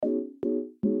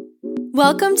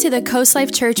Welcome to the Coast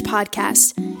Life Church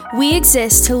podcast. We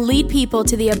exist to lead people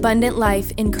to the abundant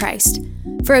life in Christ.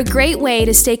 For a great way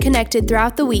to stay connected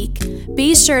throughout the week,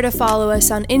 be sure to follow us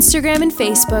on Instagram and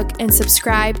Facebook and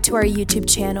subscribe to our YouTube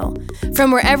channel.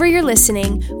 From wherever you're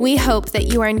listening, we hope that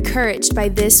you are encouraged by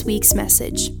this week's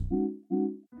message. Come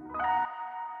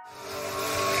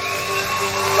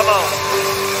on.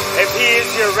 If he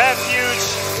is your refuge,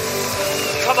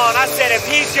 come on, I said if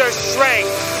he's your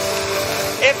strength,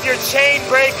 if your chain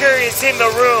breaker is in the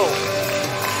room,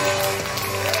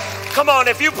 come on,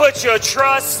 if you put your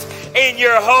trust in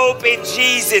your hope in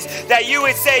Jesus, that you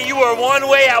would say you were one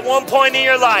way at one point in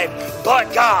your life,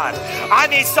 but God, I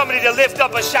need somebody to lift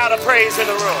up a shout of praise in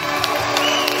the room.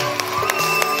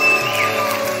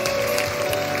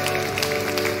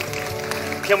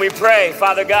 Can we pray?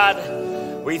 Father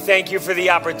God, we thank you for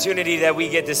the opportunity that we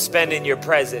get to spend in your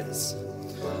presence.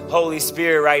 Holy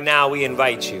Spirit, right now we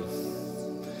invite you.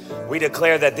 We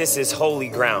declare that this is holy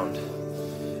ground,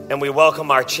 and we welcome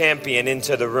our champion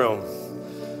into the room,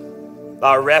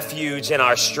 our refuge and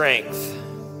our strength.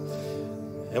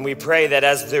 And we pray that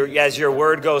as your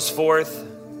word goes forth,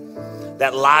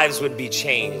 that lives would be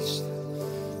changed,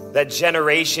 that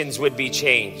generations would be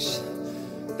changed,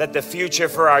 that the future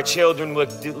for our children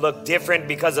would look different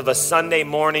because of a Sunday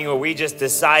morning where we just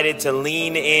decided to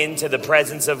lean into the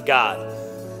presence of God.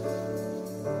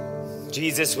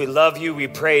 Jesus, we love you, we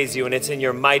praise you, and it's in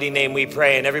your mighty name we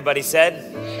pray. And everybody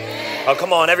said? Amen. Oh,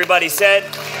 come on, everybody said?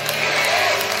 Amen.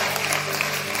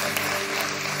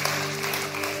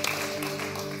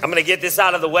 I'm gonna get this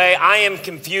out of the way. I am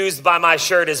confused by my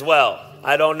shirt as well.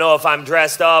 I don't know if I'm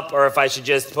dressed up or if I should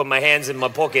just put my hands in my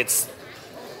pockets.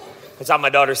 That's how my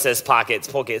daughter says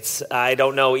pockets. I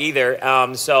don't know either.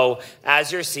 So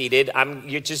as you're seated,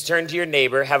 you just turn to your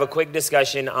neighbor, have a quick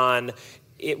discussion on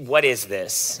what is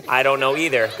this? I don't know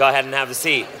either. Go ahead and have a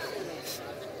seat.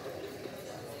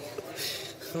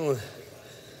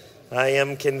 I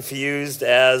am confused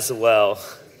as well.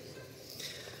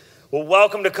 Well,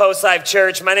 welcome to Coast Life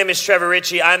Church. My name is Trevor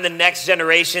Ritchie. I'm the Next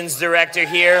Generations Director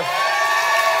here.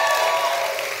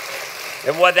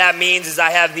 And what that means is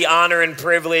I have the honor and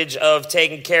privilege of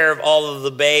taking care of all of the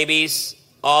babies,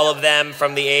 all of them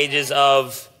from the ages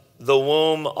of the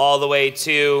womb all the way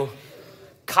to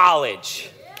college,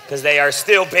 because they are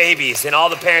still babies, and all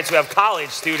the parents who have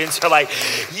college students are like,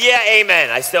 yeah, amen.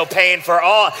 I still paying for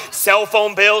all cell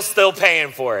phone bills, still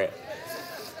paying for it.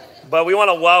 But we want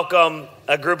to welcome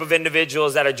a group of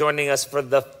individuals that are joining us for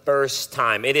the first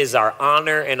time. It is our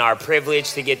honor and our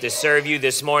privilege to get to serve you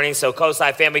this morning. So Coast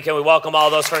Life family, can we welcome all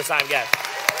those first time guests?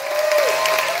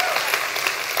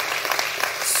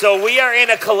 So we are in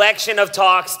a collection of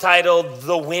talks titled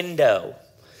The Window,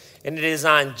 and it is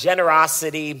on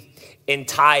generosity in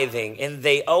tithing. And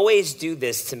they always do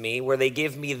this to me where they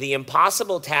give me the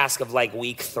impossible task of like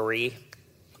week 3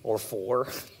 or 4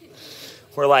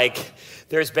 where like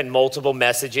there's been multiple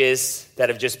messages that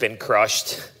have just been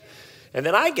crushed, and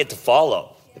then I get to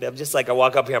follow. And I'm just like, I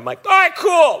walk up here, I'm like, all right,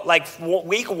 cool. Like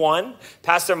week 1,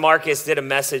 Pastor Marcus did a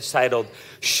message titled,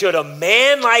 "Should a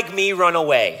man like me run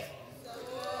away?"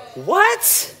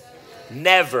 What?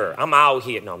 Never. I'm out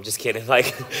here. No, I'm just kidding.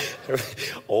 Like,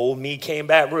 old me came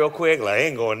back real quick. Like, I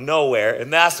ain't going nowhere.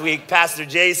 And last week, Pastor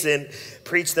Jason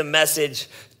preached the message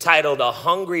titled, "A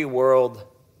Hungry World,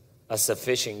 a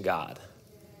Sufficient God."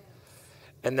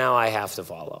 And now I have to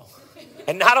follow.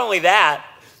 And not only that,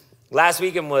 last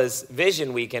weekend was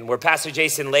Vision Weekend, where Pastor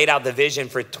Jason laid out the vision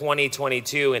for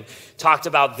 2022 and talked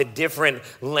about the different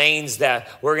lanes that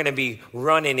we're going to be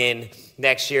running in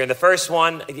next year. And the first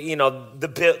one,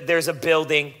 there's a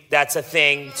building, that's a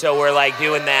thing. So we're like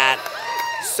doing that.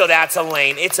 So that's a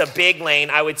lane. It's a big lane.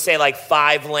 I would say like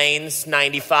 5 lanes,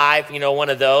 95,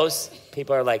 one of those.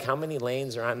 People are like, how many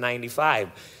lanes are on 95?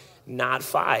 Not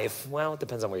 5. Well, it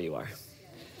depends on where you are.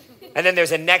 And then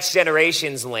there's a Next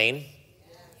Generations lane.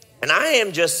 And I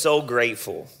am just so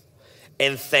grateful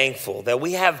and thankful that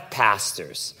we have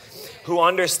pastors who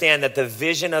understand that the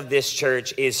vision of this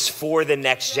church is for the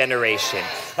next generation.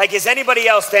 Like, is anybody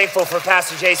else thankful for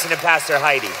Pastor Jason and Pastor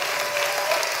Heidi?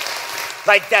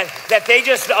 Like that they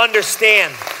just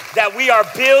understand that we are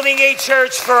building a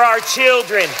church for our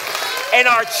children and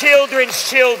our children's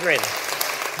children.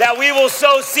 That we will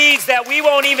sow seeds that we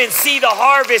won't even see the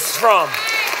harvest from.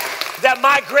 That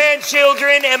my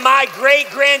grandchildren and my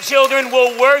great-grandchildren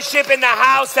will worship in the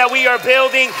house that we are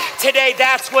building today.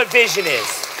 That's what vision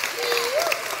is.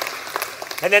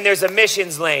 And then there's a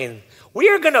missions lane. We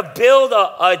are going to build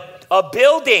a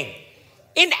building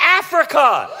in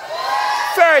Africa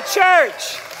for a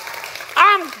church.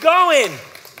 I'm going.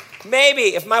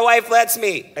 Maybe, if my wife lets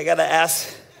me. I got to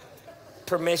ask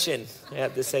permission. I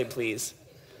have to say please.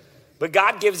 But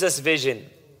God gives us vision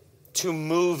to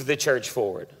move the church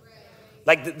forward.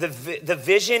 Like the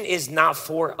vision is not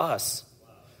for us.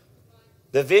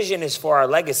 The vision is for our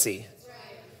legacy.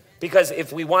 Because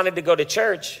if we wanted to go to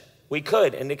church, we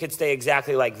could, and it could stay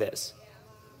exactly like this.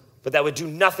 But that would do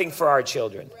nothing for our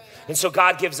children. And so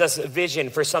God gives us a vision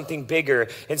for something bigger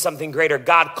and something greater.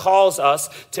 God calls us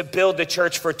to build the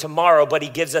church for tomorrow, but he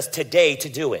gives us today to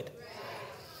do it.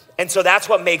 And so that's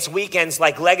what makes weekends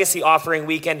like Legacy Offering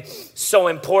Weekend so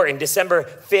important. December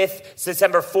 5th,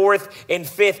 December 4th and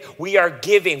 5th, we are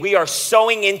giving. We are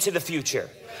sowing into the future.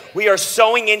 We are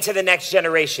sowing into the next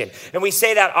generation. And we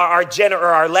say that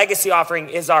our legacy offering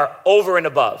is our over and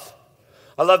above.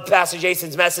 I love Pastor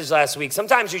Jason's message last week.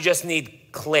 Sometimes you just need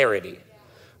clarity,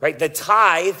 right? The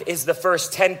tithe is the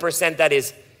first 10% that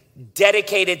is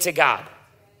dedicated to God,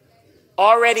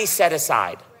 already set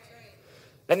aside.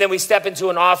 And then we step into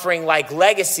an offering like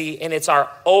legacy, and it's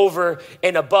our over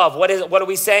and above. What are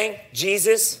we saying?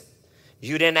 Jesus,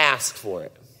 you didn't ask for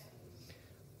it,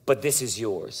 but this is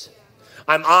yours.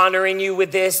 I'm honoring you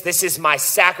with this. This is my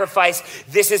sacrifice.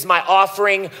 This is my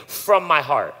offering from my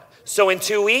heart. So in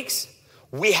 2 weeks,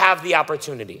 we have the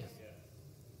opportunity.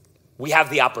 We have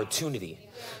the opportunity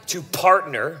to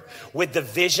partner with the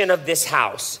vision of this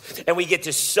house. And we get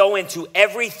to sow into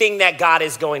everything that God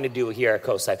is going to do here at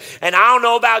Coastside. And I don't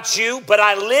know about you, but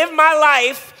I live my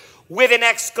life with an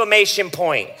exclamation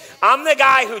point. I'm the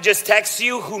guy who just texts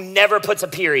you who never puts a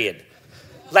period.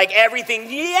 Like everything,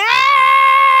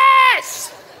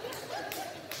 yes!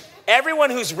 Everyone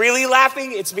who's really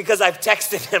laughing, it's because I've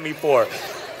texted them before.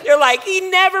 You're like, he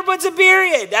never puts a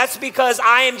period. That's because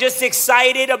I am just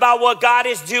excited about what God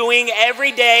is doing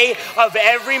every day of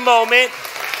every moment.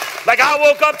 Like I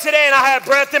woke up today and I had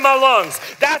breath in my lungs.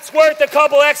 That's worth a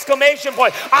couple exclamation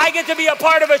points. I get to be a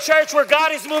part of a church where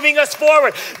God is moving us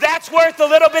forward. That's worth a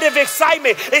little bit of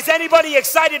excitement. Is anybody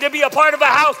excited to be a part of a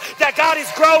house that God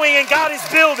is growing and God is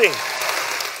building?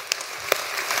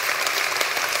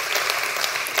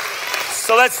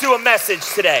 So let's do a message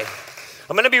today.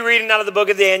 I'm going to be reading out of the book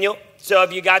of Daniel. So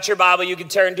if you got your Bible, you can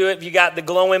turn to it. If you got the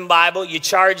glowing Bible, you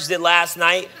charged it last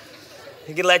night.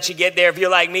 He can let you get there. If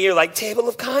you're like me, you're like, table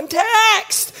of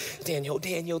context. Daniel.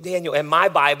 And my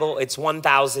Bible, it's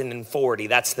 1040.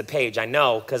 That's the page. I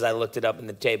know because I looked it up in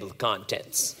the table of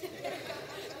contents.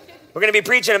 We're going to be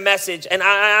preaching a message. And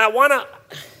I want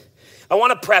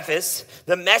to preface,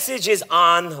 the message is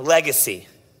on legacy.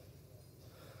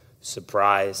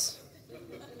 Surprise.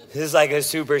 This is like a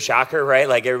super shocker, right?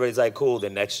 Like everybody's like, cool, the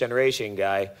next generation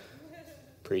guy.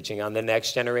 Preaching on the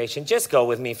next generation. Just go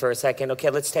with me for a second. Okay,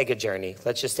 let's take a journey.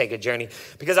 Let's just take a journey.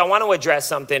 Because I want to address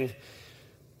something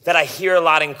that I hear a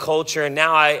lot in culture. And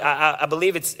now I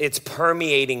believe it's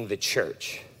permeating the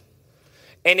church.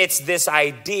 And it's this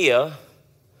idea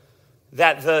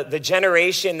that the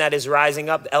generation that is rising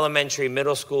up, elementary,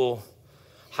 middle school,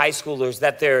 high schoolers,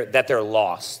 that they're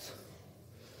lost.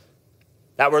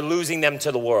 That we're losing them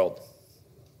to the world.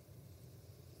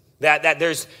 That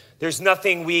there's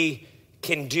nothing we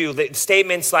can do. The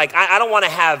statements like, I don't want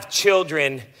to have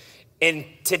children in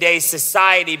today's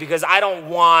society because I don't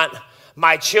want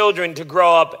my children to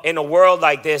grow up in a world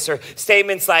like this. Or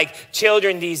statements like,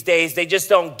 children these days, they just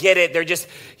don't get it. They're just,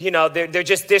 they're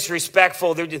just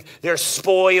disrespectful. They're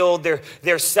spoiled.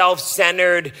 They're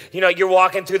self-centered. You're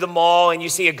walking through the mall and you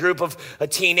see a group of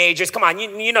teenagers. Come on,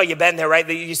 you've been there, right?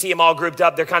 You see them all grouped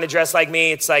up. They're kind of dressed like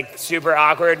me. It's like super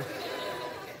awkward.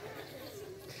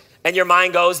 And your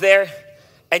mind goes there.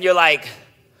 And you're like,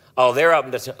 oh, they're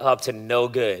up to no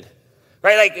good,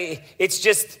 right? Like it's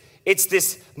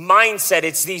this mindset.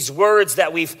 It's these words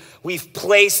that we've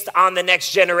placed on the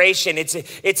next generation.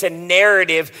 It's a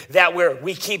narrative that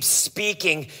we keep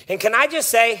speaking. And can I just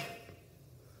say,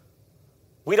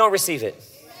 we don't receive it.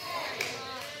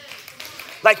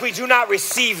 Like we do not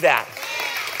receive that.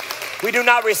 We do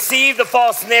not receive the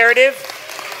false narrative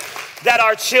that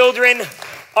our children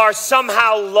are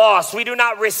somehow lost. We do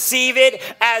not receive it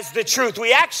as the truth.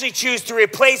 We actually choose to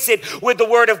replace it with the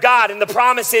word of God and the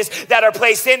promises that are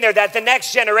placed in there, that the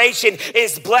next generation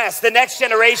is blessed. The next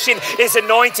generation is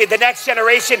anointed. The next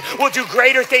generation will do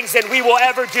greater things than we will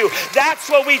ever do. That's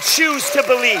what we choose to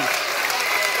believe.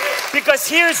 Because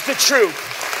here's the truth.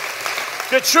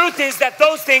 The truth is that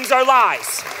those things are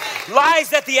lies.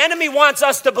 Lies that the enemy wants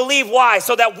us to believe. Why?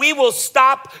 So that we will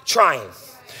stop trying.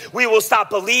 We will stop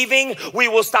believing. We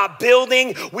will stop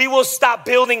building. We will stop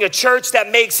building a church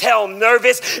that makes hell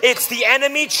nervous. It's the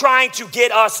enemy trying to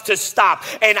get us to stop,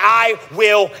 and I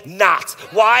will not.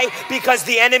 Why? Because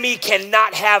the enemy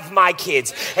cannot have my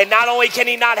kids. And not only can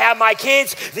he not have my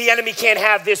kids, the enemy can't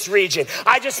have this region.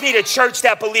 I just need a church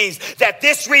that believes that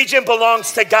this region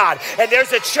belongs to God. And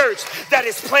there's a church that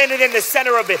is planted in the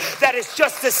center of it that has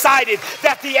just decided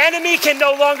that the enemy can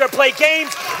no longer play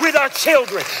games with our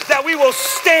children, that we will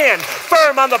stand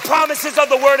firm on the promises of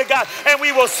the Word of God, and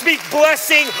we will speak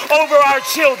blessing over our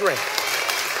children,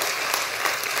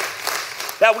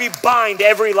 that we bind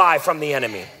every lie from the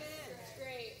enemy,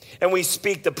 and we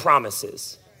speak the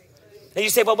promises. And you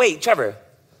say, well, wait, Trevor,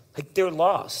 like they're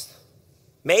lost.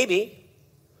 Maybe,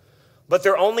 but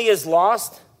they're only as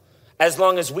lost as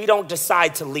long as we don't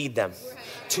decide to lead them,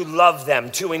 to love them,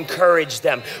 to encourage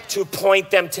them, to point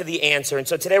them to the answer. And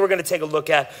so today we're going to take a look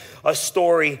at a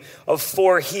story of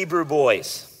 4 Hebrew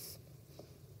boys.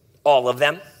 All of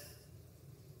them.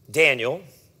 Daniel.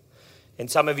 And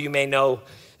some of you may know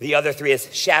the other 3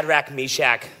 as Shadrach,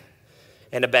 Meshach,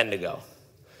 and Abednego.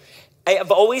 I have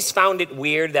always found it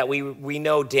weird that we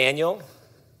know Daniel.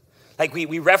 Like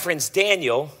we reference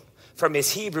Daniel from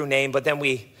his Hebrew name, but then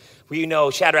we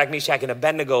know Shadrach, Meshach, and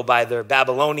Abednego by their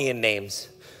Babylonian names.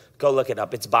 Go look it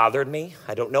up. It's bothered me.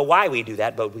 I don't know why we do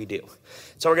that, but we do.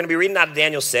 So we're going to be reading out of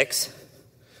Daniel 6,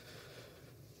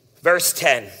 verse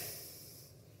 10.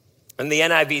 And the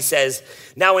NIV says,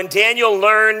 now when Daniel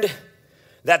learned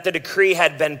that the decree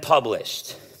had been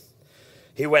published,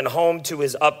 he went home to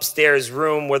his upstairs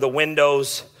room where the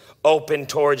windows opened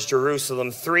towards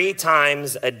Jerusalem. 3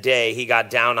 times a day he got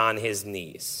down on his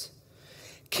knees.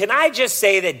 Can I just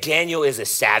say that Daniel is a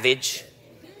savage?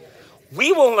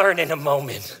 We will learn in a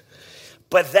moment.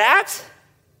 But that,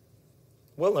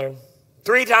 we'll learn.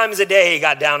 3 times a day he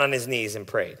got down on his knees and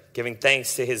prayed, giving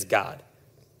thanks to his God,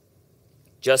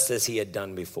 just as he had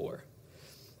done before.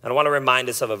 And I want to remind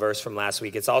us of a verse from last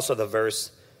week. It's also the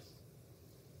verse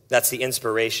that's the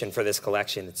inspiration for this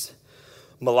collection. It's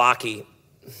Malachi.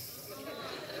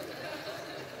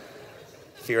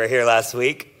 If you were here last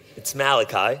week, it's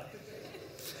Malachi.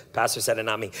 Pastor said it,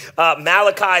 not me.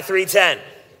 Malachi 3:10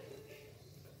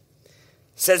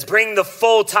 says, bring the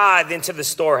full tithe into the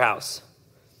storehouse,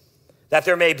 that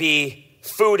there may be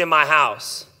food in my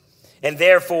house. And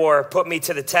therefore put me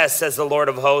to the test, says the Lord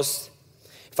of hosts,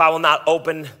 if I will not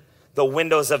open the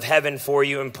windows of heaven for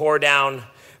you and pour down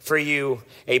for you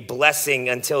a blessing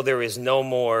until there is no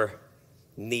more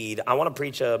need. I want to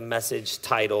preach a message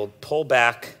titled, Pull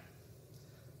Back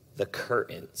the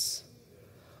Curtains.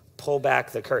 Pull back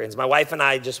the curtains. My wife and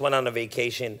I just went on a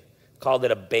vacation, called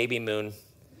it a baby moon.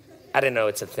 I didn't know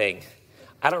it's a thing.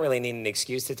 I don't really need an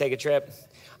excuse to take a trip.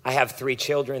 I have 3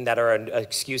 children that are an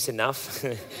excuse enough.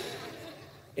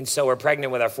 And so we're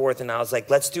pregnant with our 4th, and I was like,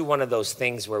 let's do one of those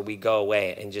things where we go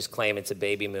away and just claim it's a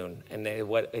baby moon.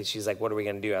 And she's like, what are we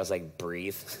going to do? I was like,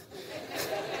 breathe.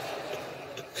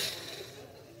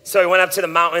 So we went up to the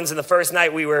mountains, and the first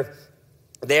night we were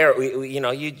there,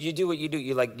 you do what you do.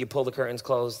 You pull the curtains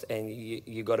closed and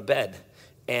you go to bed.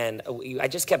 And I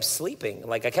just kept sleeping.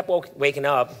 Like I kept waking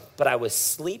up, but I was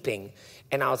sleeping.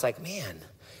 And I was like, man,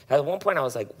 at one point I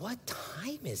was like, what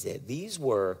time is it? These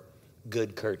were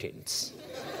good curtains.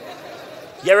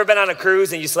 You ever been on a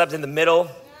cruise and you slept in the middle?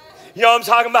 You know what I'm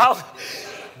talking about?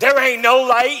 There ain't no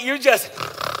light. You just,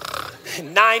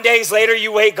 9 days later,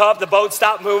 you wake up, the boat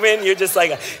stopped moving. You're just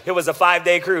like, it was a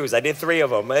 5-day cruise. I did 3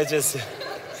 of them. It's just,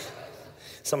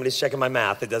 somebody's checking my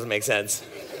math. It doesn't make sense.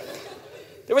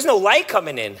 There was no light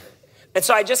coming in. And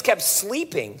so I just kept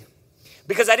sleeping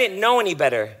because I didn't know any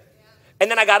better. And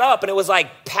then I got up and it was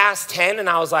like past 10 and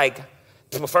I was like,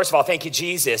 well, first of all, thank you,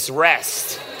 Jesus,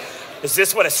 rest. Is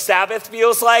this what a Sabbath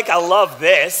feels like? I love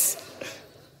this.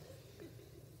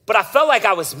 But I felt like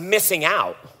I was missing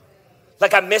out.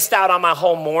 Like I missed out on my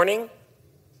whole morning.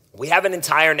 We have an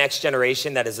entire next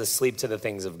generation that is asleep to the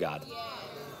things of God.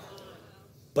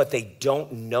 But they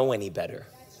don't know any better.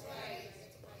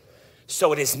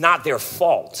 So it is not their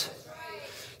fault.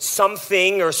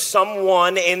 Something or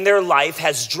someone in their life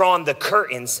has drawn the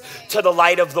curtains to the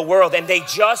light of the world, and they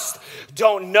just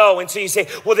don't know. And so you say,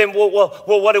 well,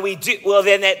 what do we do? Well,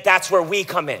 then that's where we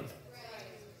come in.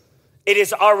 It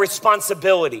is our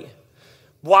responsibility.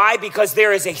 Why? Because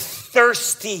there is a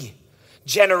thirsty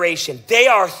generation. They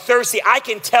are thirsty. I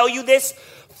can tell you this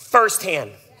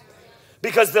firsthand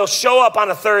because they'll show up on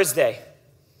a Thursday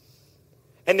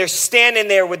and they're standing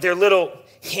there with their little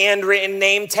handwritten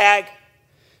name tag.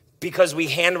 Because we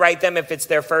handwrite them if it's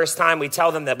their first time. We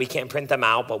tell them that we can't print them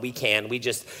out, but we can.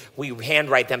 We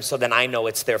handwrite them so then I know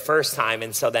it's their first time.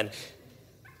 And so then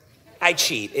I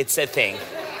cheat. It's a thing.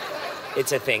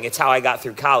 It's a thing. It's how I got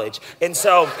through college. And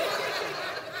so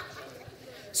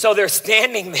they're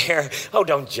standing there. Oh,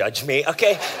 don't judge me,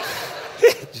 okay?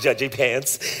 Judgy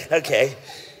pants, okay.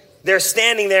 They're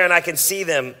standing there and I can see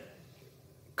them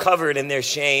covered in their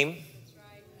shame,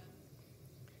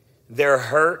 their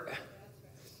hurt,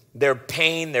 their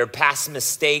pain, their past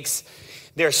mistakes.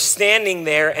 They're standing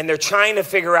there and they're trying to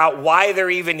figure out why they're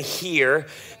even here.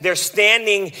 They're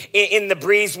standing in the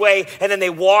breezeway and then they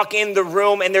walk in the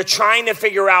room and they're trying to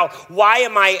figure out why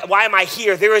am I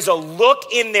here? There is a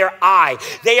look in their eye.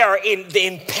 They are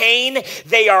in pain.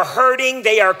 They are hurting.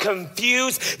 They are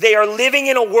confused. They are living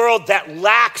in a world that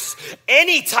lacks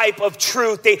any type of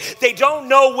truth. They don't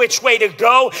know which way to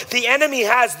go. The enemy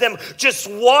has them just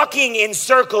walking in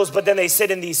circles, but then they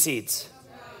sit in these seats.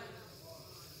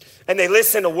 And they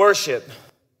listen to worship.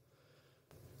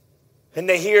 And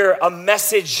they hear a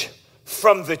message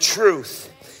from the truth.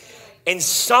 And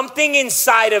something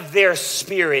inside of their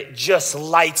spirit just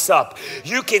lights up.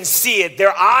 You can see it.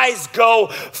 Their eyes go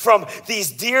from these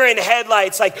deer in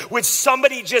headlights, like, would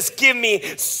somebody just give me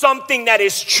something that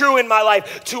is true in my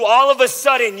life, to all of a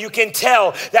sudden you can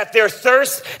tell that their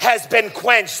thirst has been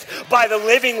quenched by the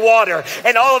living water.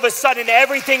 And all of a sudden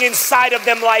everything inside of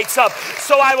them lights up.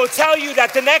 So I will tell you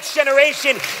that the next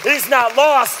generation is not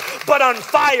lost, but on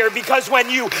fire, because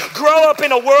when you grow up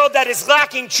in a world that is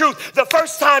lacking truth, the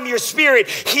first time your spirit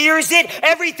hears it,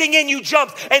 everything in you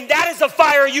jumps, and that is a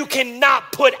fire you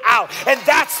cannot put out. And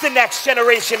that's the next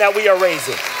generation that we are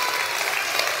raising.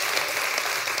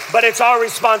 But it's our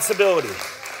responsibility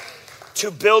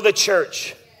to build a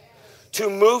church, to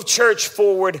move church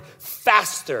forward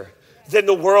faster than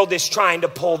the world is trying to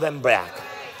pull them back.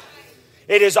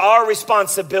 It is our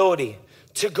responsibility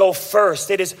to go first.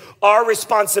 It is our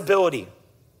responsibility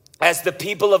as the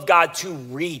people of God to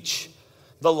reach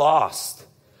the lost,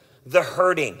 the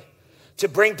hurting, to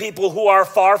bring people who are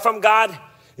far from God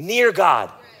near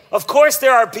God. Of course,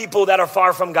 there are people that are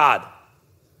far from God.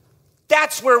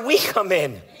 That's where we come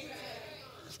in.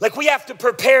 Like, we have to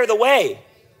prepare the way.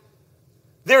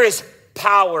 There is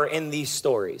power in these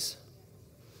stories.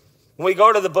 When we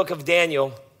go to the book of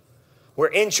Daniel,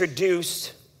 we're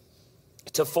introduced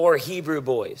to 4 Hebrew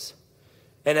boys.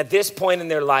 And at this point in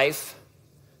their life,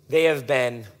 they have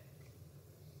been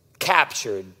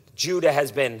captured. Judah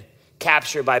has been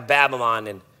captured by Babylon,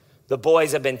 and the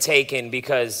boys have been taken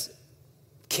because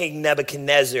King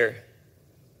Nebuchadnezzar,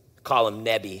 call him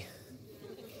Nebi,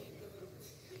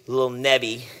 little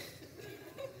Nebi,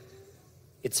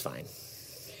 it's fine,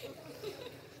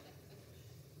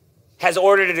 has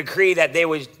ordered a decree that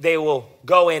they will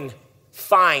go and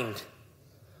find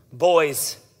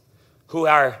boys who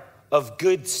are of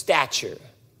good stature,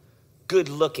 good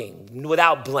looking,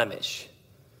 without blemish,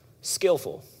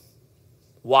 skillful,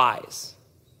 wise,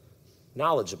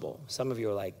 knowledgeable. Some of you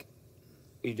are like,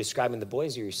 are you describing the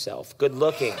boys or yourself? Good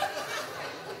looking.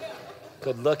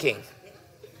 Good looking.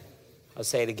 I'll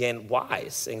say it again,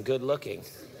 wise and good looking.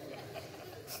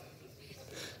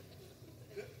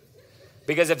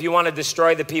 Because if you want to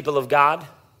destroy the people of God,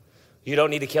 you don't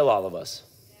need to kill all of us.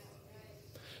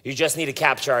 You just need to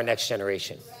capture our next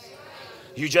generation.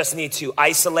 You just need to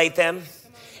isolate them,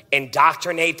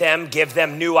 indoctrinate them, give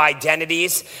them new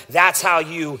identities. That's how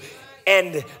you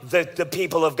end the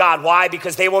people of God. Why?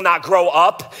 Because they will not grow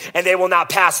up and they will not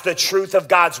pass the truth of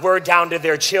God's word down to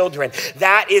their children.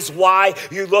 That is why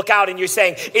you look out and you're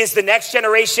saying, is the next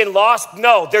generation lost?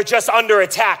 No, they're just under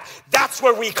attack. That's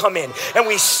where we come in and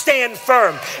we stand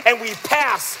firm and we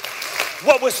pass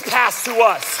what was passed to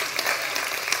us.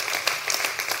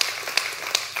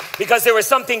 Because there was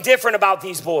something different about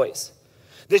these boys.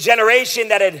 The generation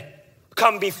that had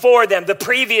come before them, the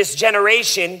previous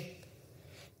generation,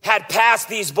 had passed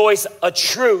these boys a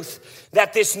truth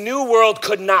that this new world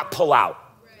could not pull out.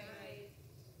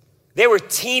 They were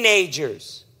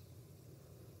teenagers.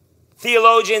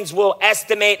 Theologians will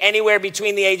estimate anywhere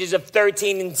between the ages of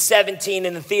 13 and 17,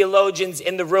 and the theologians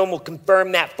in the room will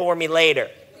confirm that for me later.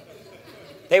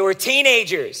 They were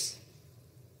teenagers.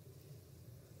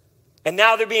 And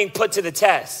now they're being put to the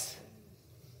test.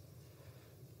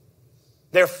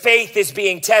 Their faith is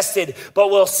being tested,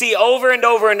 but we'll see over and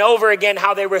over and over again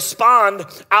how they respond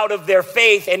out of their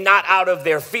faith and not out of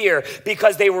their fear,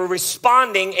 because they were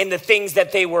responding in the things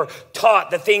that they were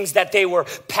taught, the things that they were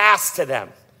passed to them.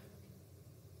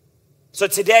 So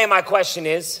today my question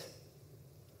is,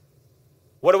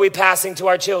 what are we passing to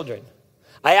our children?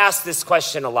 I ask this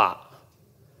question a lot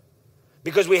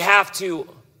because we have to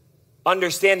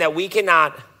understand that we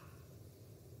cannot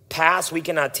pass, we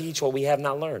cannot teach what we have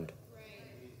not learned.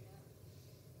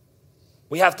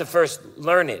 We have to first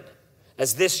learn it.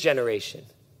 as this generation.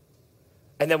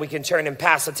 And then we can turn and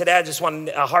pass. So today I just want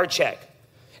a heart check.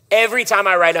 Every time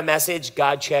I write a message,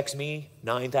 God checks me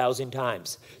 9,000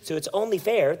 times. So it's only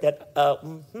fair that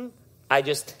I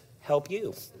just help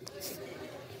you.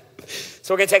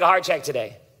 So we're going to take a heart check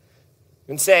today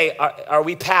and say, are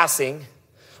we passing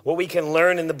what we can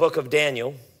learn in the book of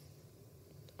Daniel?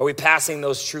 Are we passing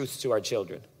those truths to our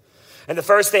children? And the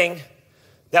first thing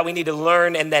that we need to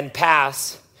learn and then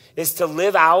pass is to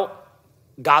live out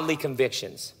godly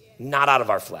convictions, not out of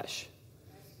our flesh.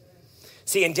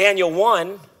 See, in Daniel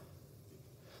 1,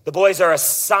 the boys are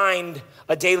assigned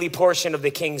a daily portion of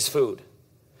the king's food.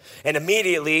 And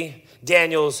immediately,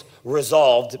 Daniel's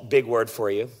resolved, big word for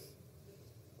you.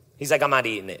 He's like, I'm not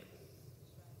eating it.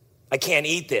 I can't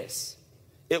eat this.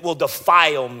 It will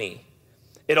defile me.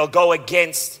 It'll go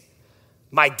against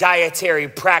my dietary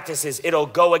practices. It'll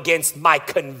go against my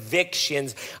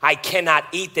convictions. I cannot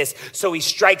eat this. So he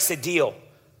strikes a deal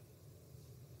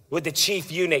with the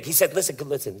chief eunuch. He said, listen.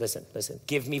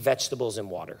 Give me vegetables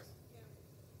and water.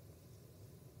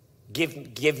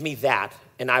 Give me that,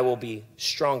 and I will be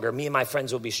stronger. Me and my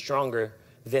friends will be stronger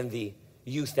than the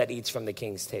youth that eats from the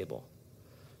king's table.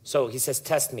 So he says,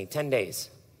 test me, 10 days.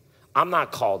 I'm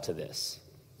not called to this.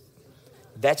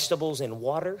 Vegetables and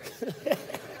water?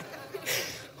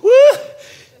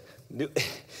 Woo!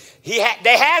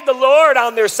 They had the Lord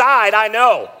on their side, I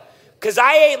know. Because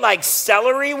I ate like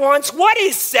celery once. What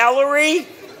is celery?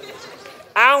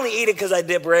 I only eat it because I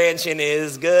dip ranch in it.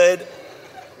 It's good.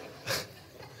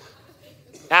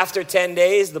 After 10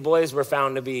 days, the boys were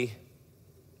found to be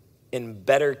in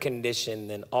better condition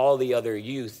than all the other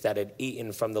youth that had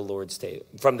eaten from the Lord's table,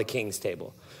 from the king's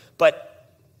table.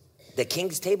 But the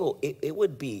king's table, it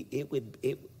would be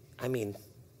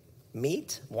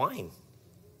meat, wine.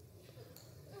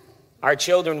 Our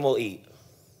children will eat.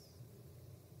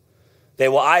 They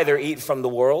will either eat from the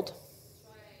world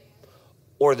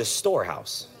or the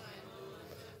storehouse.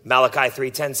 Malachi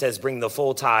 3:10 says, bring the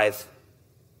full tithe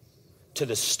to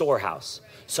the storehouse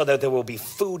so that there will be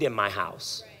food in my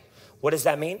house. What does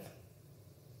that mean?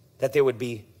 That there would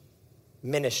be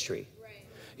ministry.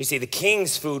 You see, the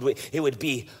king's food, it would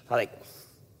be like,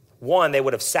 one, they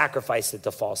would have sacrificed it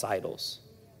to false idols.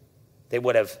 They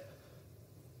would have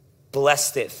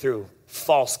blessed it through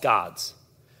false gods.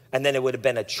 And then it would have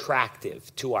been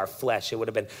attractive to our flesh. It would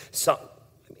have been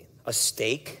a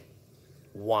steak,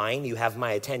 wine, you have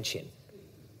my attention.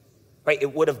 Right?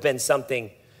 It would have been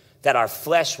something that our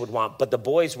flesh would want, but the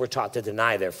boys were taught to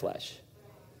deny their flesh.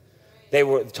 They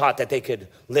were taught that they could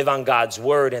live on God's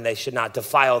word and they should not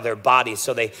defile their bodies.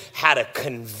 So they had a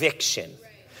conviction,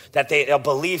 a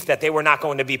belief that they were not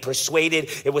going to be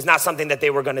persuaded. It was not something that they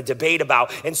were going to debate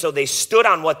about. And so they stood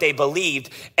on what they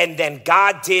believed, and then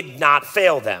God did not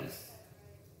fail them.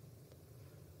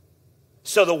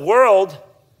 So the world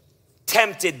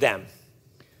tempted them,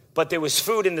 but there was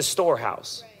food in the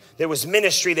storehouse. There was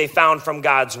ministry they found from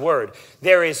God's word.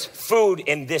 There is food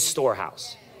in this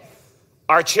storehouse.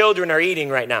 Our children are eating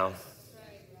right now.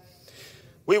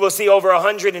 We will see over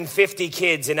 150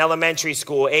 kids in elementary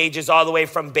school, ages all the way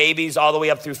from babies all the way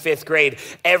up through 5th grade,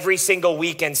 every single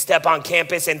weekend step on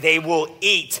campus and they will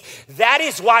eat. That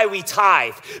is why we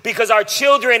tithe, because our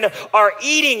children are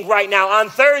eating right now. On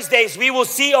Thursdays, we will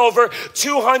see over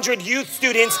 200 youth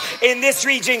students in this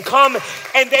region come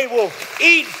and they will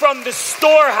eat from the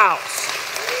storehouse.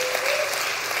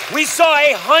 We saw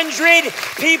 100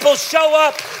 people show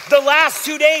up the last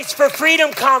 2 days for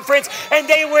Freedom Conference, and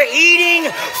they were eating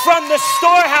from the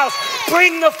storehouse.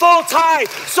 Bring the full tithe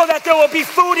so that there will be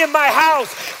food in my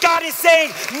house. God is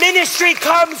saying ministry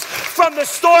comes from the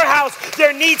storehouse.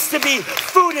 There needs to be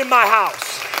food in my house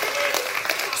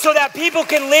so that people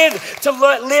can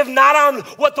live not on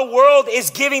what the world is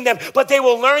giving them, but they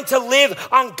will learn to live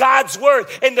on God's word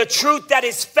and the truth that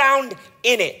is found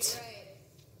in it.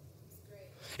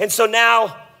 And so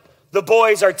now the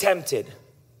boys are tempted.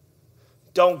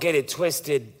 Don't get it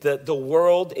twisted. The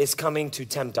world is coming to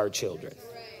tempt our children.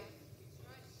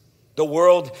 The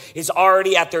world is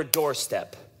already at their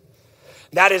doorstep.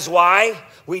 That is why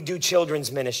we do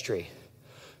children's ministry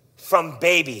from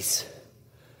babies.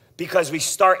 Because we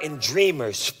start in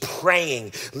Dreamers,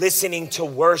 praying, listening to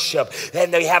worship,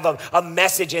 and they have a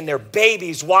message in their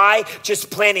babies. Why?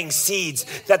 Just planting seeds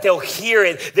that they'll hear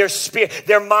it.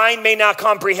 Their mind may not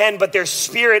comprehend, but their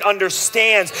spirit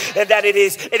understands, and that it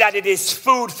is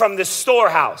food from the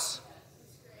storehouse.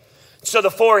 So the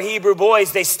 4 Hebrew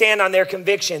boys, they stand on their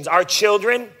convictions. Our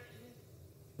children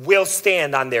will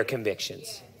stand on their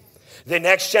convictions. The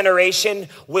next generation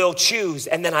will choose.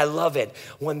 And then I love it.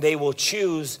 When they will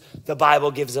choose, the Bible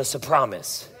gives us a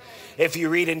promise. If you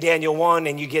read in Daniel 1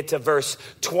 and you get to verse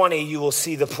 20, you will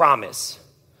see the promise.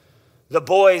 The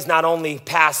boys not only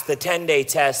passed the 10-day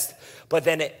test, but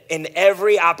then in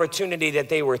every opportunity that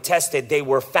they were tested, they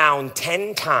were found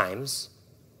 10 times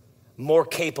more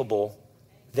capable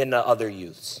than the other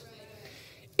youths.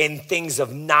 In things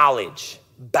of knowledge,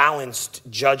 balanced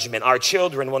judgment, our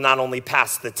children will not only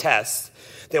pass the test,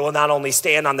 they will not only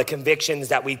stand on the convictions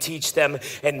that we teach them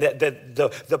and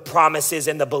the promises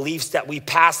and the beliefs that we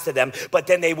pass to them, but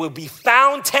then they will be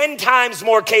found 10 times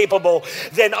more capable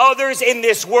than others in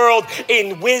this world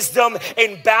in wisdom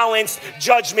and balanced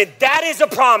judgment. That is a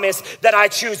promise that I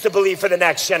choose to believe for the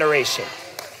next generation.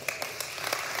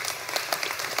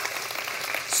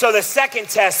 So the second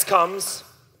test comes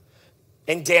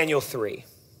in Daniel 3.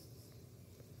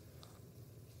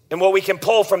 And what we can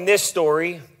pull from this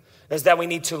story is that we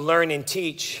need to learn and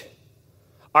teach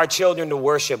our children to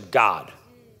worship God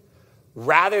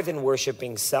rather than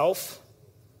worshiping self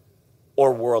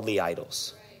or worldly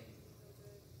idols.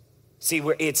 See,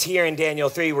 it's here in Daniel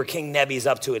 3 where King Nebi's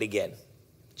up to it again.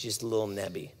 Just a little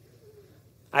Nebi.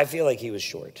 I feel like he was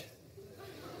short.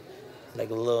 Like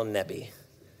a little Nebi.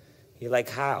 You're like,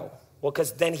 how? Well,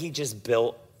 because then he just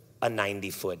built a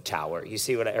 90-foot tower. You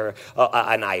see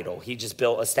an idol. He just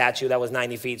built a statue that was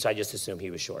 90 feet, so I just assumed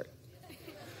he was short.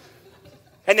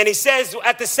 And then he says,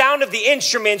 at the sound of the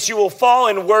instruments, you will fall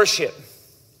and worship.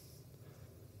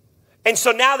 And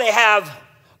so now they have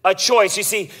a choice. You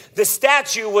see, the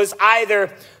statue was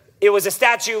it was a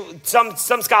statue, some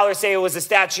scholars say it was a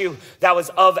statue that was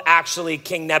of actually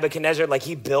King Nebuchadnezzar, like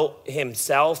he built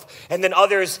himself. And then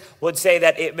others would say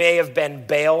that it may have been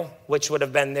Baal, which would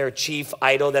have been their chief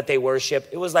idol that they worship.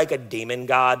 It was like a demon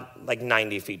god, like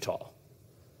 90 feet tall.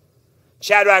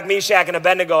 Shadrach, Meshach, and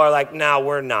Abednego are like, no,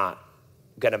 we're not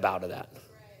going to bow to that.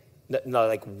 No,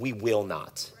 like we will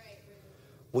not.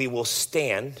 We will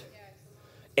stand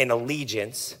in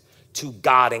allegiance to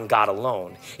God and God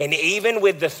alone. And even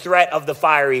with the threat of the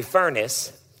fiery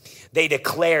furnace, they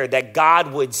declared that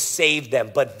God would save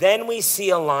them. But then we see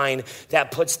a line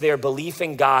that puts their belief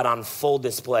in God on full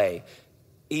display.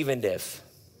 Even if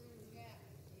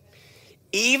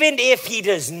he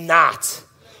does not,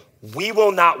 we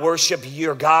will not worship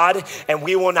your God and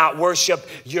we will not worship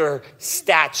your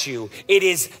statue. It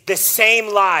is the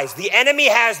same lies. The enemy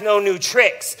has no new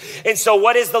tricks. And so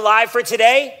what is the lie for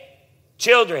today?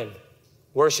 Children,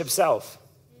 worship self.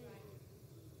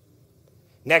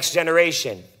 Next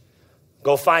generation,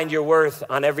 go find your worth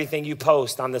on everything you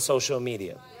post on the social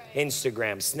media.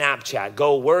 Instagram, Snapchat,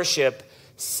 go worship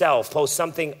self. Post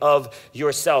something of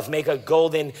yourself. Make a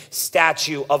golden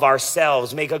statue of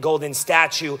ourselves. Make a golden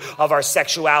statue of our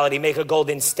sexuality. Make a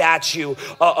golden statue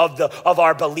of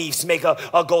our beliefs. Make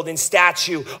a golden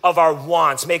statue of our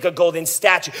wants. Make a golden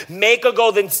statue. Make a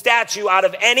golden statue out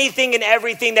of anything and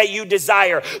everything that you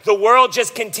desire. The world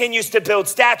just continues to build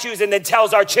statues and then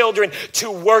tells our children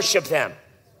to worship them.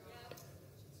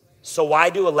 So why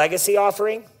do a legacy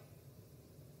offering?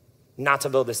 Not to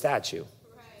build a statue.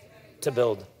 To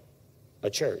build a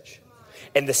church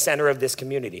in the center of this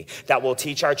community that will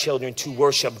teach our children to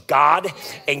worship God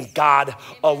and God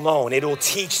alone. It will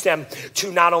teach them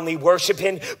to not only worship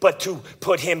him, but to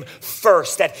put him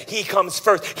first, that he comes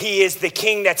first. He is the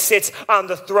king that sits on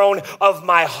the throne of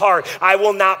my heart. I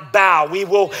will not bow. We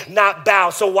will not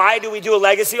bow. So why do we do a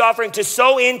legacy offering? To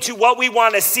sow into what we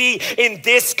want to see in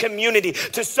this community,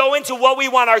 to sow into what we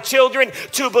want our children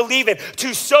to believe in,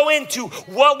 to sow into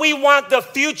what we want the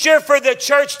future for the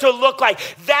church to look like.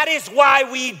 That is why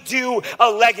we do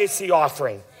a legacy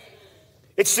offering.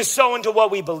 It's to sow into what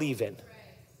we believe in.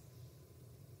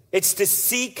 It's to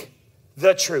seek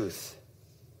the truth.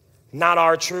 Not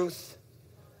our truth,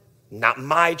 not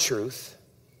my truth,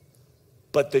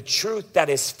 but the truth that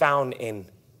is found in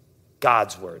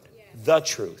God's word. The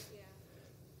truth.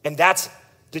 And that's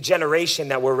the generation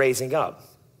that we're raising up.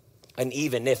 An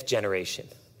even if generation.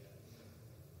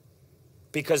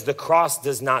 Because the cross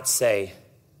does not say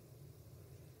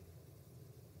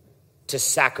to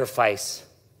sacrifice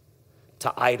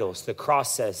to idols. The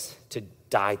cross says to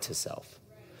die to self.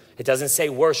 It doesn't say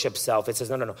worship self. It says,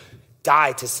 no.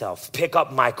 Die to self. Pick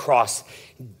up my cross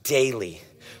daily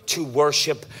to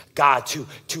worship God, to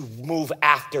move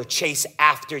after, chase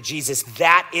after Jesus.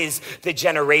 That is the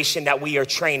generation that we are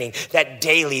training, that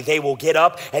daily they will get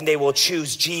up and they will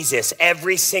choose Jesus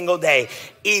every single day,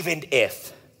 even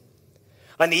if.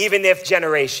 An even if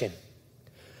generation.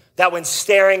 That when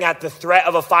staring at the threat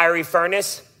of a fiery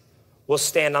furnace, will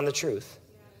stand on the truth.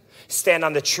 Stand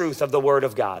on the truth of the word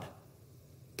of God.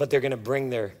 But they're going to bring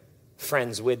their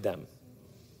friends with them.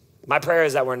 My prayer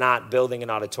is that we're not building an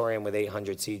auditorium with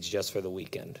 800 seats just for the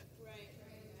weekend.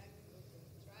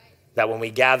 that when we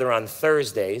gather on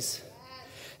Thursdays,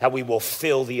 that we will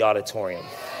fill the auditorium.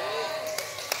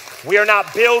 We are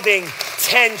not building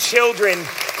 10 children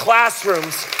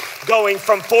classrooms going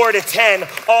from 4 to 10,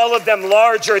 all of them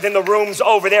larger than the rooms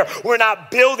over there. We're not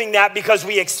building that because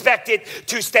we expect it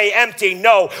to stay empty.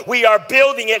 No, we are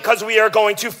building it because we are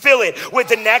going to fill it with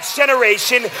the next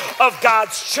generation of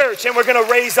God's church. And we're going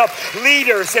to raise up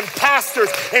leaders and pastors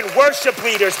and worship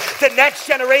leaders. The next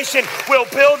generation will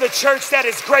build a church that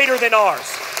is greater than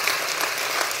ours.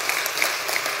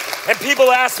 And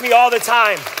people ask me all the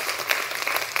time,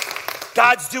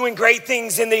 God's doing great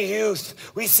things in the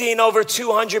youth. We've seen over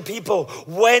 200 people.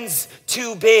 When's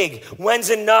too big? When's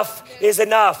enough is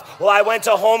enough? Well, I went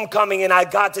to homecoming and I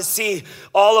got to see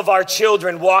all of our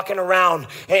children walking around.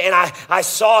 And I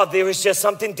saw there was just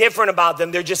something different about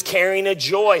them. They're just carrying a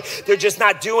joy. They're just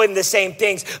not doing the same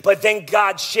things. But then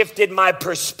God shifted my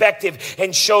perspective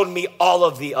and showed me all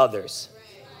of the others.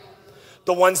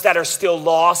 The ones that are still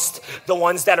lost, the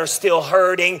ones that are still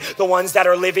hurting, the ones that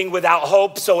are living without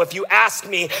hope. So if you ask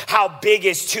me how big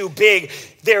is too big,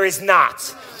 there is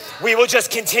not. We will just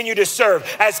continue to serve.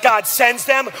 As God sends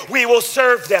them, we will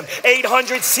serve them.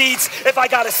 800 seats. If we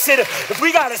got to sit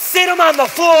them on the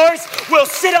floors, we'll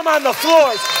sit them on the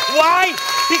floors. Why?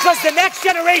 Because the next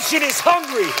generation is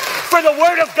hungry for the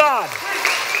word of God.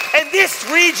 And this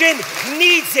region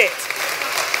needs it.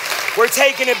 We're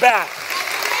taking it back.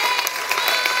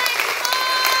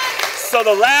 So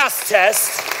the last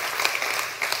test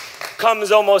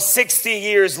comes almost 60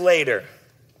 years later.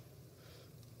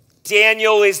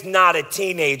 Daniel is not a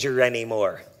teenager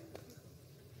anymore.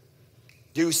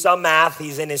 Do some math,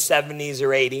 he's in his 70s or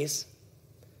 80s.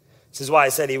 This is why I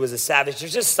said he was a savage.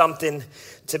 There's just something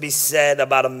to be said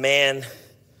about a man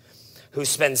who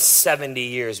spends 70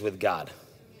 years with God.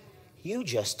 You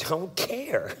just don't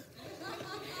care.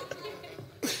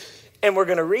 And we're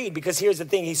going to read, because here's the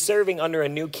thing. He's serving under a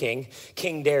new king,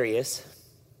 King Darius.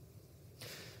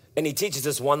 And he teaches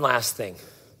us one last thing.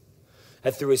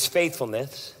 That through his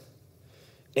faithfulness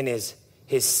and his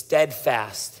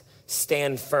steadfast,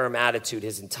 stand firm attitude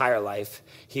his entire life,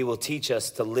 he will teach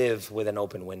us to live with an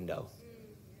open window.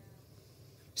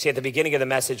 See, at the beginning of the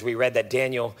message, we read that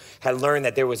Daniel had learned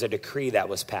that there was a decree that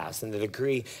was passed. And the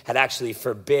decree had actually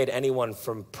forbid anyone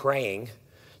from praying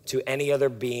to any other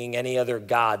being, any other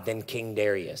God than King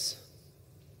Darius.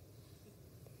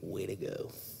 Way to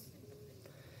go.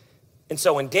 And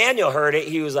so when Daniel heard it,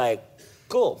 he was like,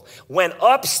 cool. Went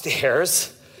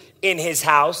upstairs in his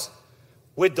house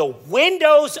with the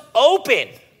windows open.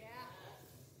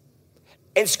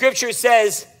 And scripture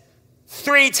says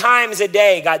 3 times a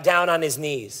day got down on his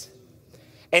knees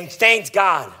and thanked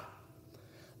God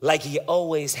like he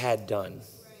always had done.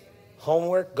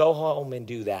 Homework, go home and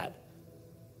do that.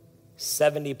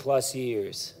 70 plus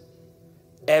years,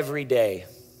 every day,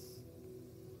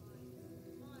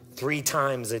 3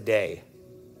 times a day,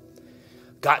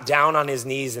 got down on his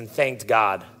knees and thanked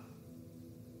God.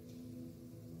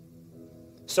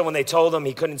 So when they told him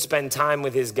he couldn't spend time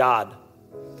with his God,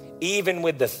 even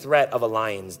with the threat of a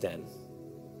lion's den,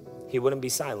 he wouldn't be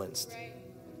silenced.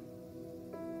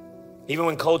 Even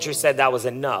when culture said that was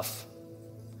enough,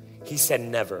 he said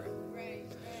never.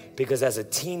 Because as a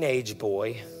teenage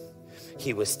boy,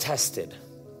 he was tested,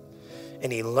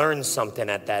 and he learned something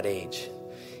at that age.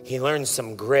 He learned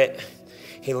some grit.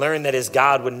 He learned that his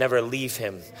God would never leave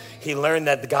him. He learned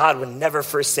that God would never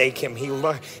forsake him. He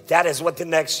learned that is what the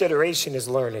next generation is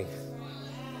learning.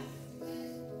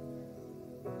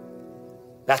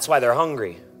 That's why they're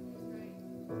hungry.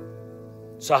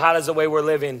 So how does the way we're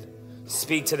living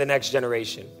speak to the next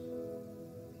generation?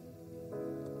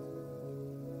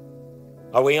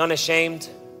 Are we unashamed?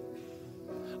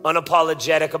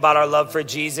 Unapologetic about our love for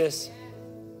Jesus,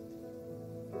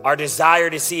 our desire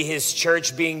to see his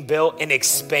church being built and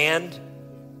expand.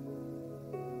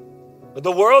 But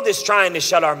the world is trying to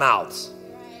shut our mouths.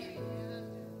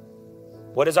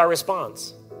 What is our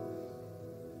response?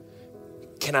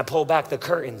 Can I pull back the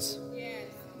curtains?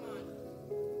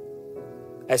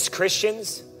 As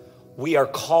Christians, we are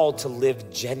called to live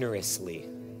generously.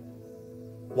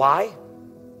 Why?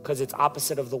 Because it's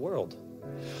opposite of the world.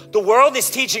 The world is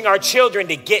teaching our children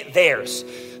to get theirs.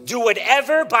 Do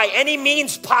whatever by any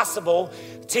means possible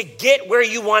to get where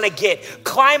you want to get.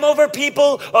 Climb over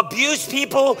people, abuse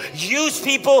people, use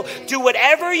people. Do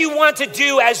whatever you want to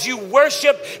do as you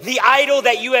worship the idol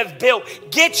that you have built.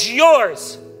 Get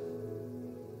yours.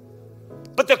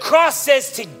 But the cross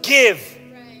says to give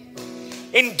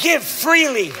and give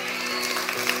freely.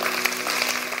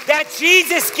 That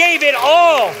Jesus gave it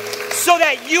all so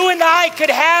that you and I could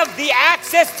have the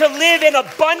access to live an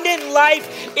abundant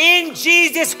life in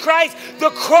Jesus Christ. The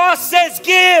cross says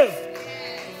give.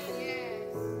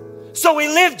 So we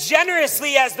live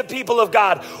generously as the people of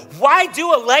God. Why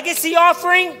do a legacy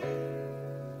offering?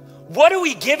 What are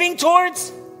we giving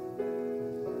towards?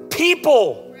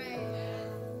 People.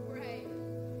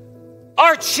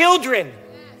 Our children.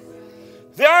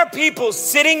 There are people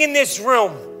sitting in this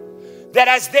room that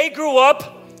as they grew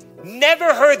up,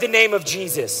 never heard the name of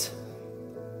Jesus.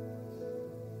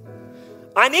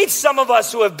 I need some of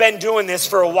us who have been doing this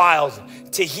for a while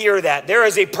to hear that. There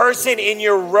is a person in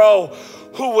your row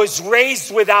who was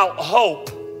raised without hope,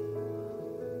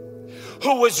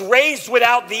 who was raised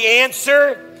without the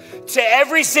answer to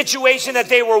every situation that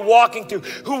they were walking through,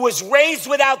 who was raised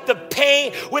without the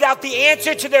pain, without the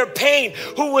answer to their pain,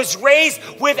 who was raised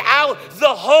without the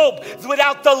hope,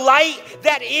 without the light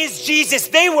that is Jesus.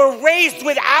 They were raised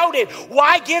without it.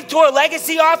 Why give to a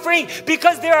legacy offering?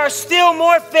 Because there are still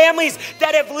more families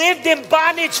that have lived in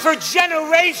bondage for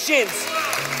generations.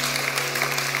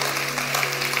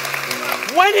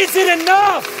 When is it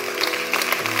enough?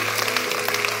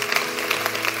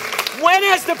 When,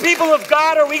 as the people of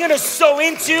God, are we going to sow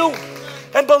into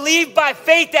and believe by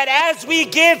faith that as we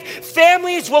give,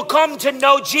 families will come to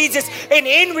know Jesus, and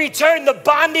in return, the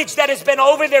bondage that has been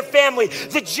over their family,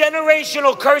 the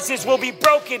generational curses will be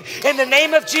broken in the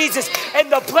name of Jesus,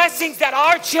 and the blessings that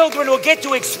our children will get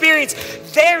to experience,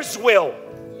 theirs will.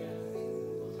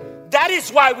 That is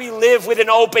why we live with an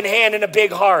open hand and a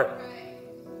big heart.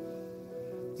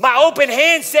 My open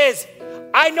hand says,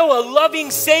 I know a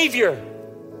loving Savior.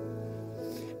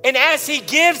 And as he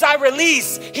gives, I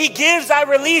release. He gives, I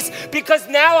release, because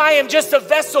now I am just a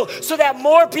vessel so that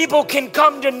more people can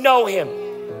come to know him.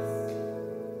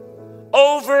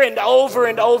 Over and over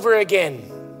and over again.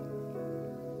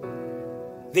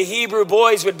 The Hebrew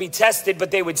boys would be tested, but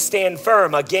they would stand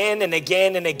firm again and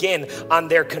again and again on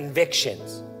their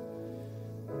convictions.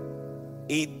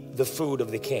 Eat the food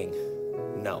of the king.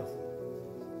 No.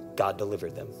 God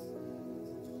delivered them.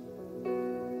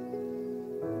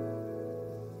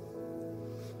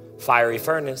 Fiery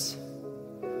furnace.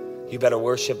 You better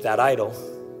worship that idol.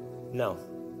 No.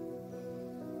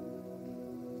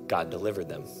 God delivered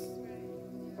them.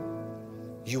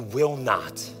 You will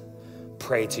not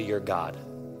pray to your God.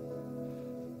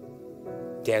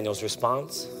 Daniel's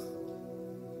response: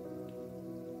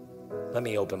 let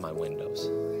me open my windows.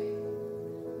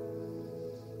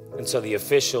 And so the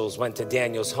officials went to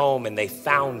Daniel's home and they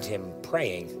found him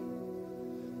praying,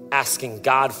 asking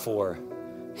God for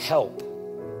help.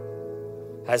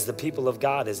 As the people of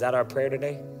God, is that our prayer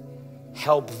today?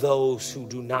 Help those who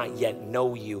do not yet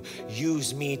know you.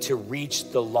 Use me to reach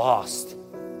the lost.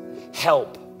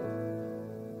 Help.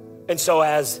 And so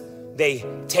as they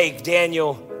take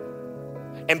Daniel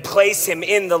and place him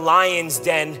in the lion's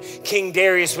den, King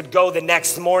Darius would go the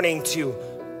next morning to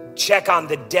check on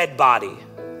the dead body.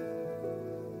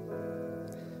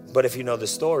 But if you know the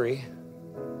story,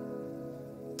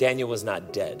 Daniel was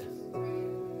not dead.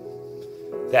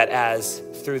 That as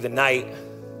through the night,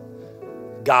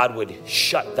 God would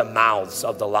shut the mouths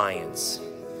of the lions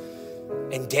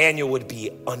and Daniel would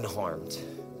be unharmed.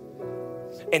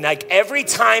 And like every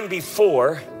time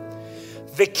before,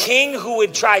 the king who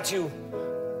would try to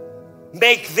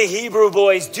make the Hebrew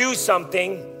boys do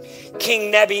something,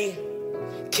 King Nebi,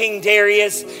 King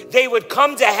Darius, they would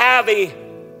come to have a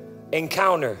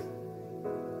encounter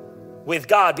with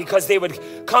God, because they would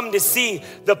come to see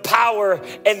the power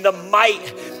and the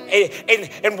might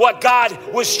and what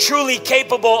God was truly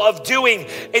capable of doing.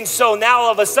 And so now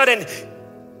all of a sudden,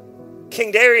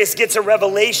 King Darius gets a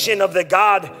revelation of the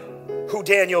God who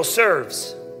Daniel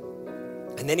serves.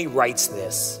 And then he writes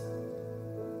this.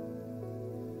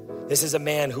 This is a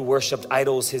man who worshiped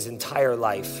idols his entire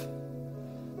life,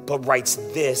 but writes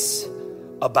this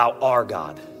about our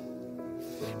God.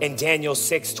 In Daniel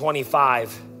 6:25,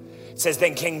 it says,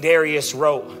 then King Darius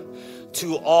wrote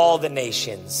to all the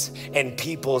nations and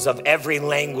peoples of every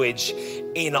language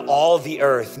in all the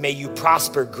earth, may you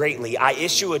prosper greatly. I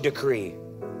issue a decree,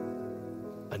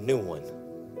 a new one,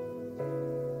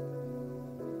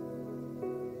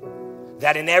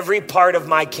 that in every part of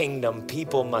my kingdom,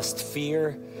 people must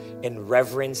fear and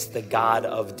reverence the God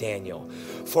of Daniel.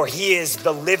 For he is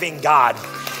the living God.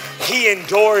 He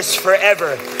endures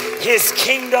forever. His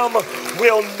kingdom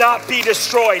will not be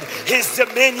destroyed. His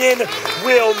dominion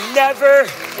will never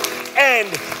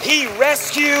end. He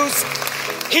rescues,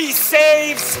 he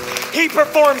saves, he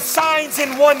performs signs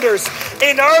and wonders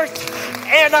in earth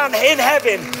and in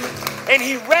heaven. And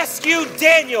he rescued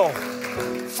Daniel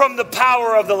from the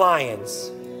power of the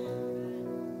lions.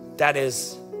 That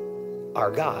is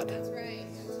our God. That's right.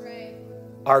 That's right.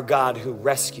 Our God who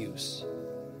rescues.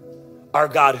 Our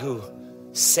God who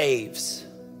saves.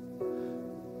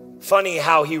 Funny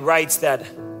how he writes that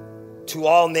to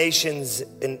all nations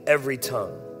in every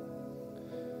tongue.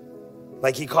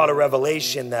 Like he caught a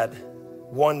revelation that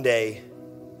one day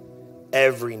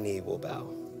every knee will bow.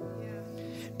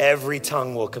 Every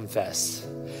tongue will confess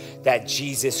that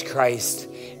Jesus Christ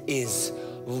is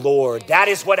Lord. That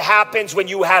is what happens when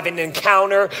you have an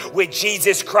encounter with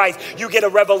Jesus Christ. You get a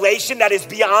revelation that is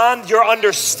beyond your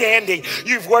understanding.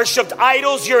 You've worshiped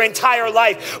idols your entire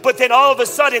life, but then all of a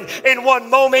sudden, in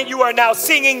one moment, you are now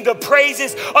singing the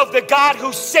praises of the God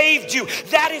who saved you.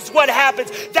 That is what happens.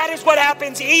 That is what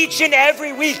happens each and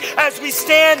every week as we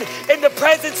stand in the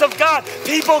presence of God.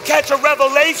 People catch a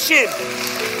revelation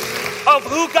of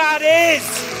who God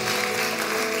is.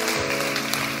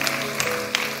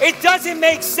 It doesn't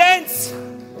make sense.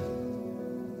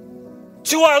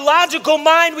 To our logical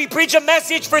mind, we preach a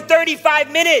message for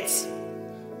 35 minutes.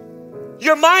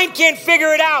 Your mind can't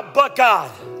figure it out, but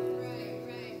God.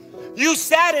 You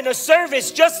sat in a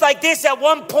service just like this at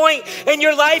one point in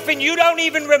your life and you don't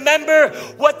even remember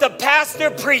what the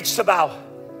pastor preached about.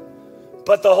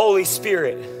 But the Holy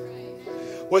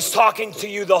Spirit was talking to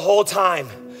you the whole time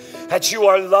that you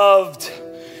are loved,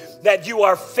 that you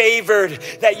are favored,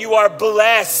 that you are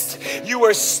blessed. You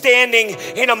were standing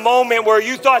in a moment where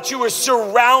you thought you were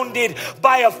surrounded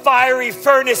by a fiery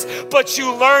furnace, but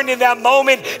you learned in that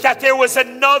moment that there was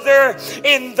another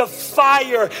in the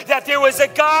fire, that there was a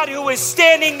God who was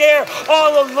standing there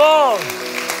all along.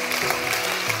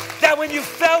 That when you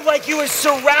felt like you were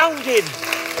surrounded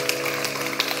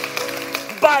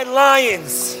by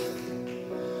lions,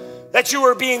 that you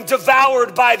were being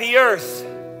devoured by the earth,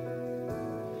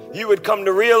 you would come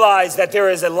to realize that there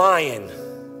is a lion,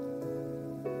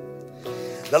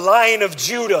 the Lion of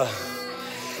Judah,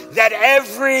 that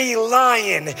every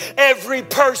lion, every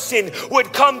person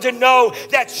would come to know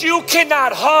that you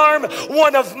cannot harm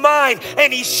one of mine,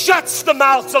 and he shuts the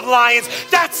mouths of lions.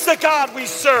 That's the God we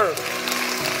serve.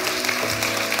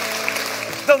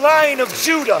 The Lion of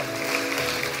Judah,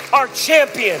 our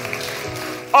champion,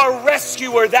 our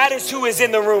rescuer, that is who is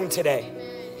in the room today.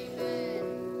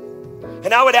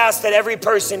 And I would ask that every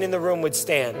person in the room would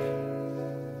stand.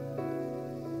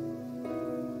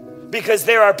 Because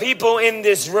there are people in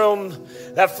this room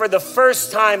that for the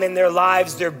first time in their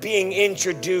lives, they're being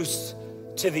introduced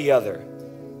to the other.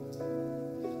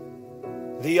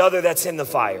 The other that's in the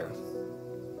fire.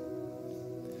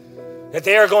 That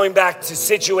they are going back to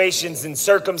situations and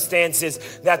circumstances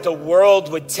that the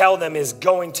world would tell them is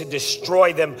going to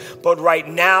destroy them. But right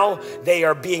now, they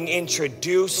are being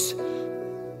introduced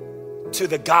to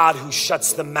the God who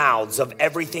shuts the mouths of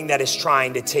everything that is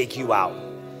trying to take you out.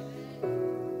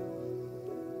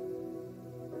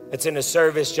 It's in a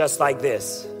service just like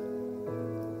this.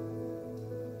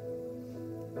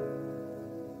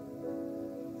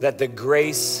 That the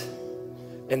grace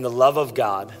and the love of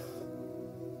God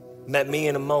met me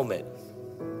in a moment,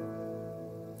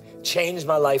 changed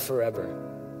my life forever,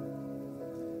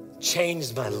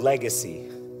 changed my legacy.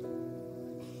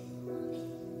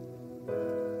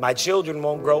 My children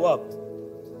won't grow up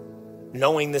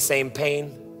knowing the same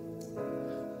pain,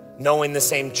 knowing the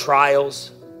same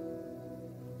trials.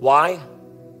 Why?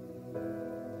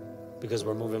 Because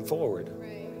we're moving forward.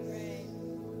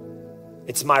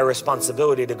 It's my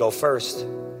responsibility to go first,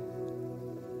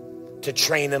 to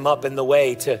train them up in the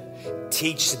way, to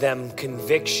teach them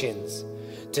convictions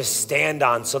to stand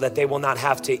on so that they will not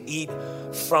have to eat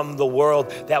from the world,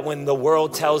 that when the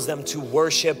world tells them to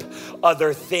worship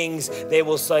other things, they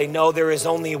will say, no, there is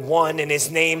only one, and his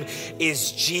name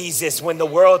is Jesus. When the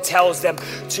world tells them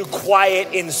to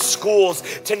quiet in schools,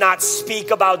 to not speak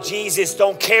about Jesus,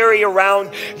 don't carry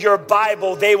around your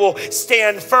Bible, they will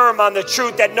stand firm on the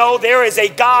truth that no, there is a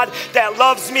God that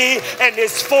loves me and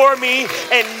is for me,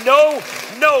 and no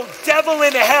devil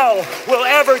in hell will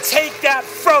ever take that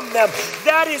from them.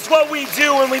 That is what we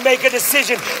do when we make a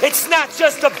decision. It's not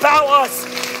just about us.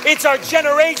 It's our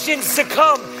generations to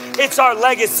come. It's our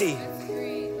legacy.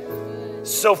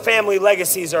 So family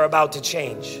legacies are about to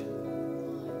change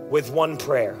with one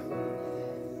prayer.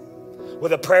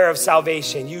 With a prayer of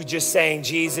salvation. You just saying,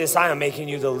 Jesus, I am making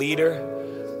you the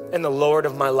leader and the Lord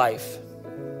of my life.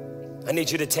 I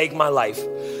need you to take my life.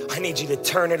 I need you to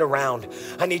turn it around.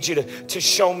 I need you to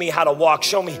show me how to walk.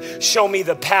 Show me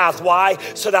the path. Why?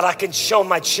 So that I can show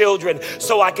my children,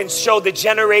 so I can show the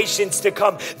generations to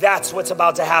come. That's what's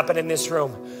about to happen in this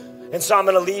room. And so I'm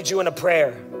going to lead you in a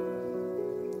prayer.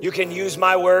 You can use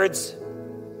my words.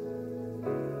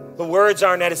 The words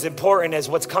aren't as important as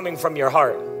what's coming from your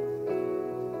heart.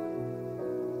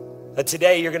 That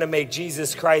today you're going to make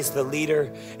Jesus Christ the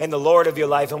leader and the Lord of your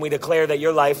life, and we declare that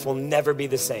your life will never be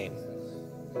the same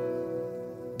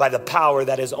by the power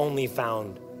that is only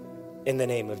found in the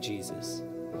name of Jesus.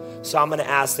 So I'm going to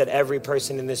ask that every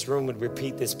person in this room would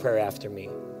repeat this prayer after me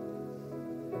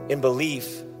in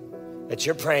belief that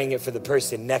you're praying it for the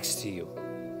person next to you,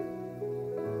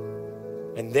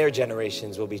 and their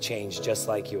generations will be changed just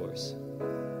like yours.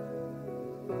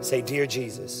 Say, "Dear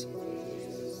Jesus,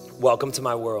 welcome to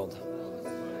my world.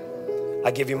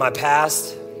 I give you my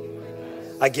past,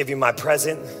 I give you my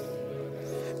present,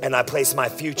 and I place my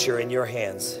future in your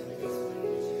hands.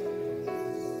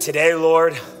 Today,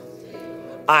 Lord,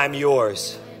 I'm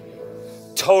yours,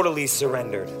 totally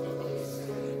surrendered,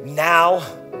 now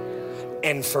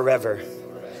and forever.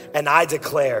 And I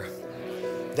declare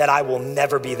that I will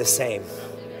never be the same.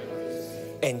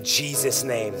 In Jesus'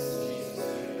 name."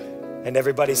 And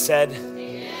everybody said,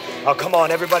 oh, come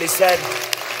on, everybody said.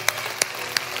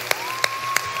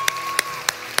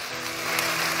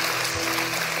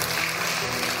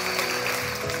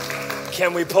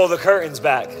 Can we pull the curtains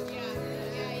back?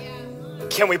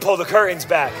 Can we pull the curtains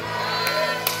back?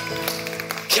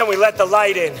 Can we let the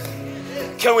light in?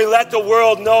 Can we let the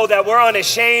world know that we're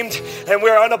unashamed and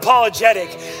we're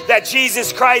unapologetic, that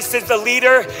Jesus Christ is the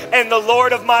leader and the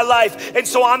Lord of my life? And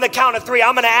so on the count of 3,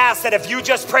 I'm going to ask that if you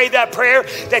just prayed that prayer,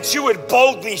 that you would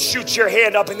boldly shoot your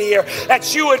hand up in the air,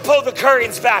 that you would pull the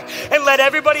curtains back and let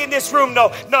everybody in this room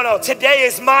know, no, today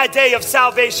is my day of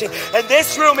salvation, and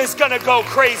this room is going to go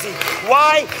crazy.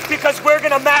 Why? Because we're going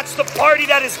to match the party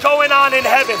that is going on in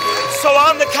heaven. So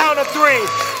on the count of 3,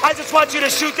 I just want you to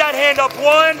shoot that hand up.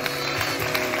 1,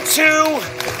 2,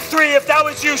 3. If that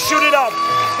was you, shoot it up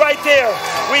right there.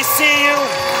 We see you.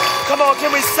 Come on,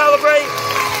 can we celebrate?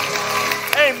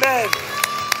 Amen.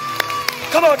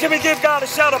 Come on, can we give God a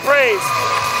shout of praise?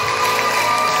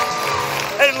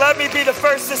 And let me be the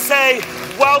first to say,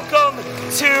 welcome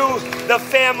to the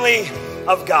family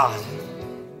of God.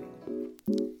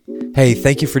 Hey,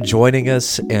 thank you for joining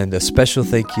us, and a special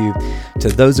thank you to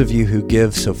those of you who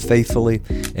give so faithfully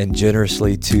and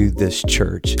generously to this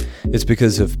church. It's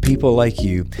because of people like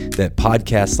you that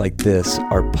podcasts like this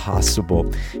are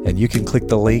possible, and you can click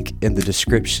the link in the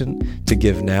description to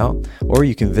give now, or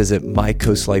you can visit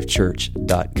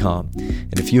mycoastlifechurch.com.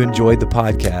 And if you enjoyed the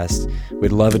podcast,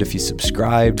 we'd love it if you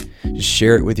subscribed, just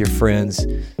share it with your friends.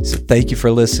 So thank you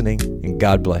for listening, and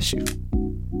God bless you.